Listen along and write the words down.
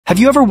Have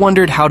you ever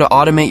wondered how to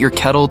automate your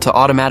kettle to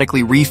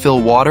automatically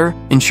refill water,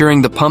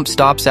 ensuring the pump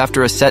stops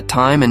after a set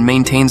time and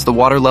maintains the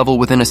water level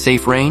within a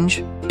safe range?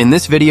 In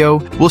this video,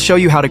 we'll show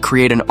you how to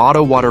create an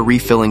auto water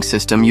refilling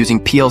system using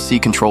PLC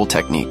control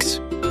techniques.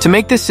 To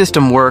make this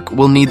system work,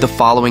 we'll need the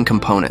following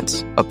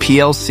components: a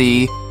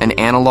PLC, an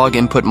analog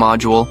input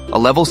module, a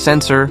level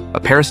sensor, a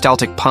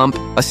peristaltic pump,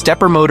 a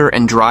stepper motor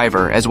and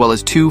driver, as well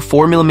as two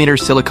 4mm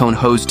silicone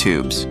hose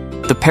tubes.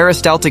 The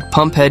peristaltic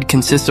pump head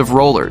consists of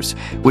rollers,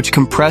 which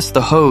compress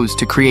the hose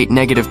to create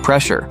negative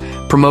pressure,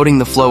 promoting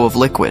the flow of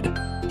liquid.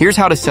 Here's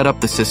how to set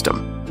up the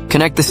system.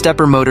 Connect the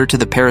stepper motor to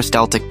the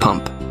peristaltic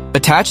pump.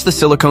 Attach the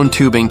silicone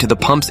tubing to the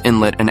pump's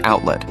inlet and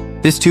outlet.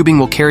 This tubing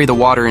will carry the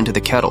water into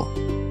the kettle.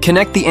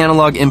 Connect the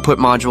analog input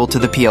module to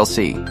the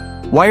PLC.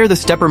 Wire the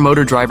stepper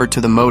motor driver to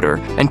the motor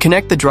and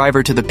connect the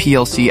driver to the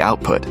PLC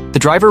output. The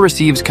driver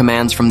receives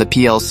commands from the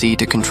PLC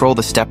to control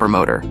the stepper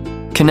motor.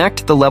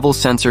 Connect the level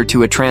sensor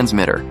to a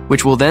transmitter,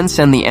 which will then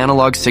send the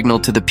analog signal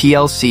to the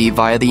PLC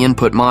via the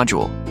input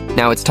module.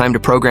 Now it's time to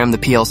program the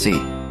PLC.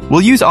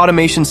 We'll use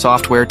automation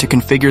software to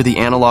configure the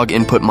analog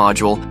input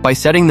module by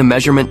setting the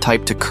measurement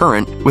type to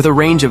current with a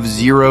range of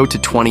 0 to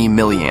 20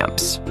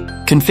 milliamps.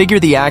 Configure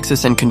the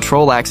axis and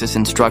control axis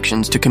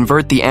instructions to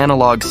convert the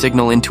analog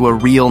signal into a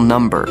real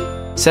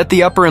number. Set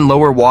the upper and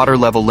lower water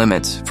level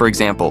limits, for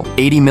example,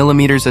 80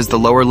 millimeters as the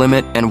lower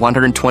limit and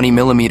 120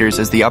 millimeters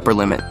as the upper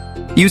limit.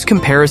 Use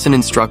comparison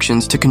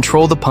instructions to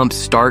control the pump's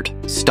start,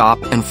 stop,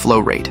 and flow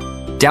rate.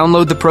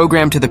 Download the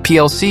program to the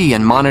PLC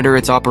and monitor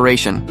its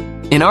operation.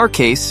 In our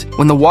case,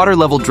 when the water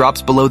level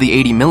drops below the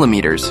 80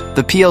 millimeters,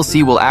 the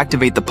PLC will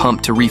activate the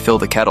pump to refill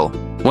the kettle.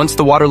 Once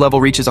the water level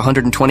reaches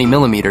 120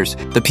 millimeters,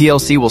 the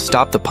PLC will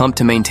stop the pump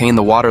to maintain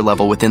the water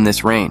level within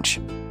this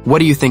range. What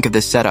do you think of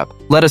this setup?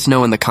 Let us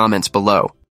know in the comments below.